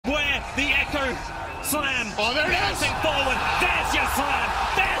The echo slam. Oh, there it is. Bouncing forward. There's your slam.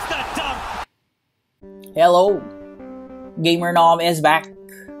 There's the dump. Hello, Gamer Nom is back.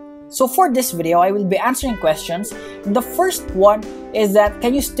 So for this video, I will be answering questions. The first one is that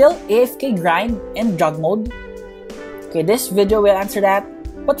can you still AFK grind in jug mode? Okay, this video will answer that.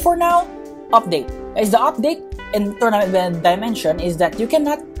 But for now, update. Guys, the update in Tournament Dimension is that you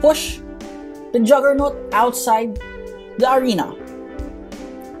cannot push the Juggernaut outside the arena.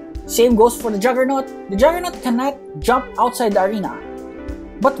 Same goes for the Juggernaut. The Juggernaut cannot jump outside the arena.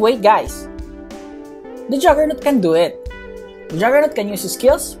 But wait guys, the Juggernaut can do it. The Juggernaut can use his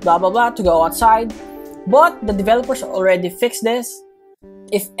skills, blah blah blah, to go outside. But the developers already fixed this.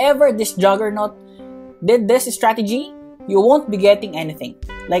 If ever this Juggernaut did this strategy, you won't be getting anything.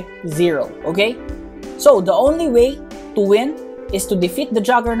 Like zero, okay? So the only way to win is to defeat the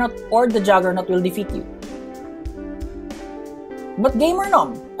Juggernaut, or the Juggernaut will defeat you. But Gamer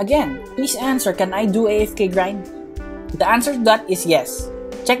Nom, again, please answer, can I do AFK grind? The answer to that is yes.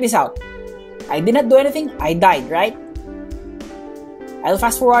 Check this out. I did not do anything, I died, right? I'll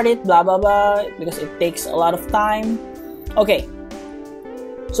fast forward it, blah blah blah, because it takes a lot of time. Okay.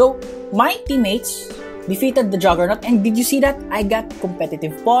 So, my teammates defeated the Juggernaut, and did you see that? I got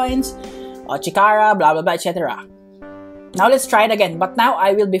competitive points, Chikara, blah blah blah, etc. Now let's try it again, but now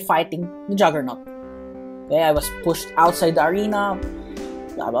I will be fighting the Juggernaut. Okay, I was pushed outside the arena,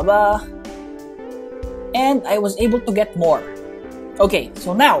 blah blah blah, and I was able to get more. Okay,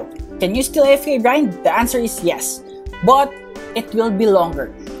 so now, can you still AFK grind? The answer is yes, but it will be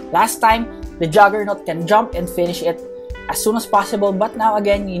longer. Last time, the Juggernaut can jump and finish it as soon as possible, but now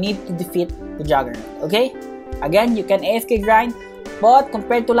again, you need to defeat the Juggernaut, okay? Again, you can AFK grind, but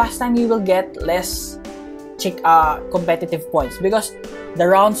compared to last time, you will get less competitive points because the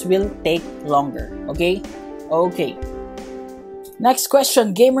rounds will take longer, okay? Okay. Next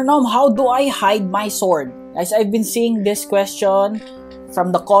question, Gamer Nom, how do I hide my sword? Guys, I've been seeing this question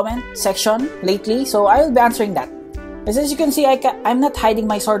from the comment section lately, so I will be answering that. As you can see, I'm not hiding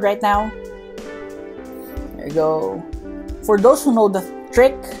my sword right now. There you go. For those who know the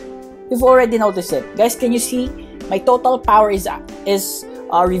trick, you've already noticed it. Guys, can you see my total power is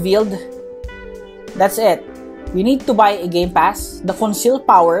revealed? That's it. You need to buy a game pass. The conceal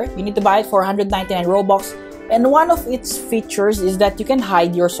power, you need to buy it for 199 Robux. And one of its features is that you can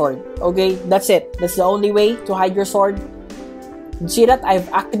hide your sword. Okay, that's it. That's the only way to hide your sword. You see that? I've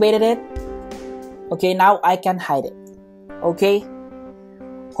activated it. Okay, now I can hide it. Okay,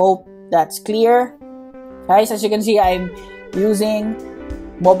 hope that's clear. Guys, as you can see, I'm using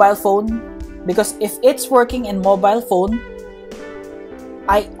mobile phone because if it's working in mobile phone,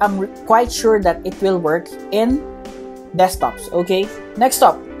 I am quite sure that it will work in desktops. Okay, next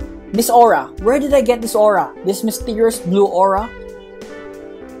up, this aura. Where did I get this aura? This mysterious blue aura?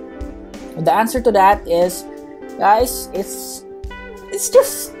 The answer to that is, guys, it's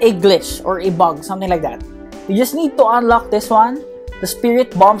just a glitch or a bug, something like that. You just need to unlock this one, the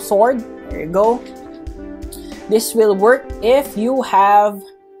Spirit Bomb Sword. There you go. This will work if you have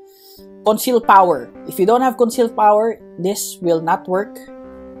Conceal Power. If you don't have Conceal Power, this will not work.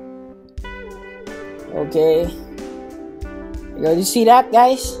 Okay. You see that,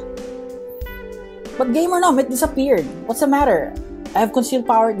 guys? But Gamer Nom, it disappeared. What's the matter? I have Conceal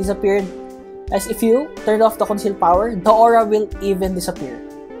Power, it disappeared. As if you turn off the Conceal Power, the aura will even disappear.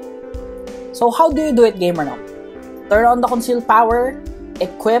 So how do you do it, Gamer Nom? Turn on the Conceal Power,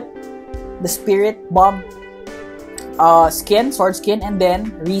 equip the Spirit Bomb skin, sword skin, and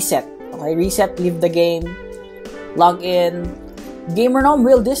then reset. Okay, reset, leave the game, log in. Gamer Nom,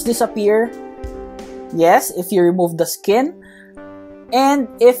 will this disappear? Yes, if you remove the skin, and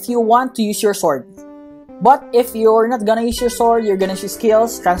if you want to use your sword. But if you're not gonna use your sword, you're gonna use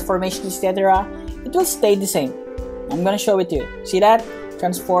skills, transformation, etc., it will stay the same. I'm gonna show it to you. See that?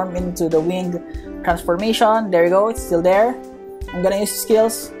 Transform into the wing transformation. There you go, it's still there. I'm gonna use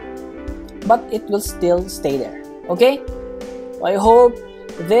skills, but it will still stay there. Okay? So I hope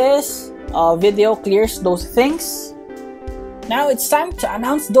this video clears those things. Now it's time to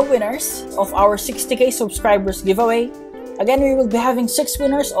announce the winners of our 60k subscribers giveaway. Again, we will be having 6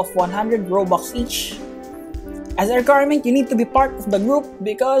 winners of 100 Robux each. As a requirement, you need to be part of the group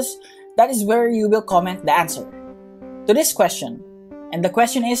because that is where you will comment the answer to this question. And the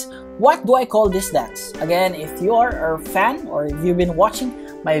question is, what do I call this dance? Again, if you are a fan or if you've been watching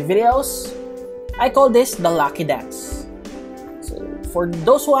my videos, I call this the Lucky Dance. So for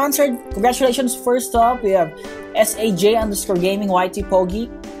those who answered, congratulations. First up, we have SAJ_gaming YT Pogi.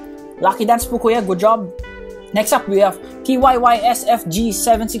 Lucky Dance po kuya, good job. Next up, we have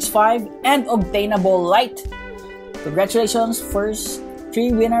TYYSFG765 and Obtainable Light. Congratulations. First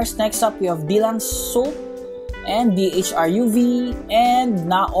 3 winners. Next up, we have Dylan Soul and DHRUV and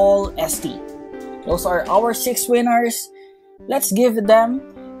Naol ST. Those are our 6 winners. Let's give them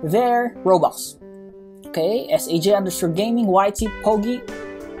their Robux. Okay, SAJ_gaming, YT Pogi,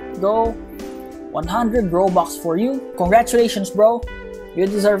 go. 100 Robux for you. Congratulations, bro. You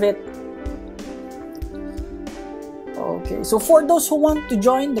deserve it. Okay, so for those who want to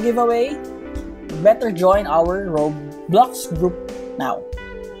join the giveaway, better join our Roblox group now.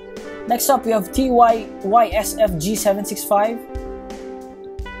 Next up, we have TYYSFG765.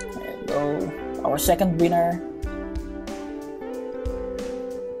 There you go. Our second winner.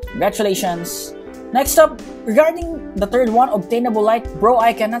 Congratulations. Next up, regarding the third one, obtainable light. Bro,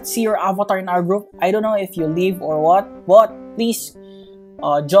 I cannot see your avatar in our group. I don't know if you leave or what. But please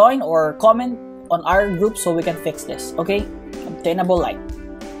join or comment on our group so we can fix this. Okay? Obtainable light.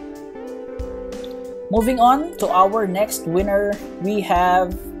 Moving on to our next winner, we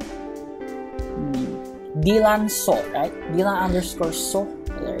have Dylan So, right? Dylan_So.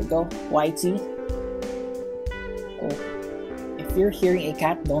 There you go. YT. Oh, if you're hearing a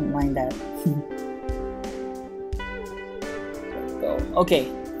cat, don't mind that. Go. Okay,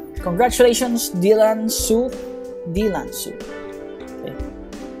 congratulations, Dylan Su. Okay.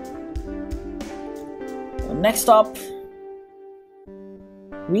 So next up,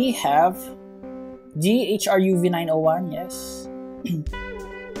 we have DHRUV901. Yes.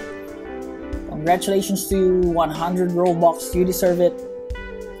 Congratulations to you. 100 Robux. You deserve it.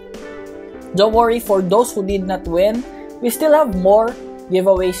 Don't worry, for those who did not win, we still have more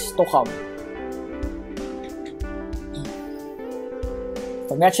giveaways to come.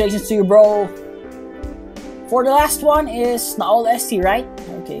 Congratulations to you, bro. For the last one is Naol ST, right?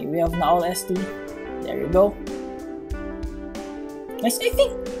 Okay, we have Naol ST. There you go. Guys, I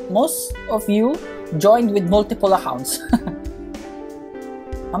think most of you joined with multiple accounts.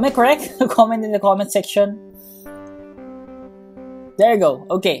 Am I correct? Comment in the comment section. There you go.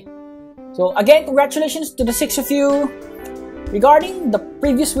 Okay. So again, congratulations to the 6 of you. Regarding the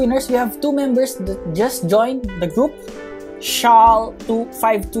previous winners, we have 2 members that just joined the group.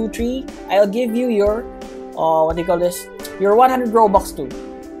 Shal2523. I'll give you your what do you call this? Your 100 Robux too.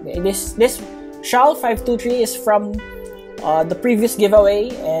 Okay, this Shal523 is from the previous giveaway,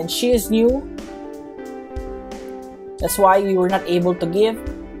 and she is new. That's why we were not able to give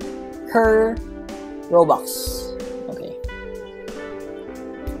her Robux. Okay.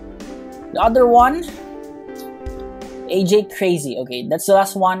 The other one, AJ Crazy. Okay, that's the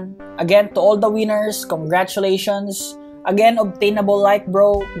last one. Again, to all the winners, congratulations. Again, obtainable like,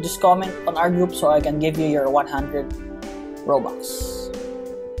 bro. Just comment on our group so I can give you your 100 Robux.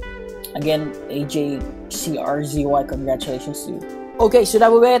 Again, AJ CRZY, congratulations to you. Okay, so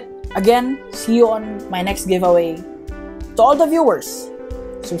that will be it. Again, see you on my next giveaway. To all the viewers,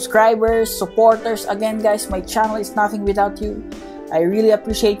 subscribers, supporters, again guys, my channel is nothing without you. I really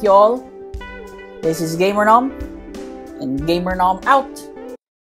appreciate you all. This is GamerNom, and GamerNom out.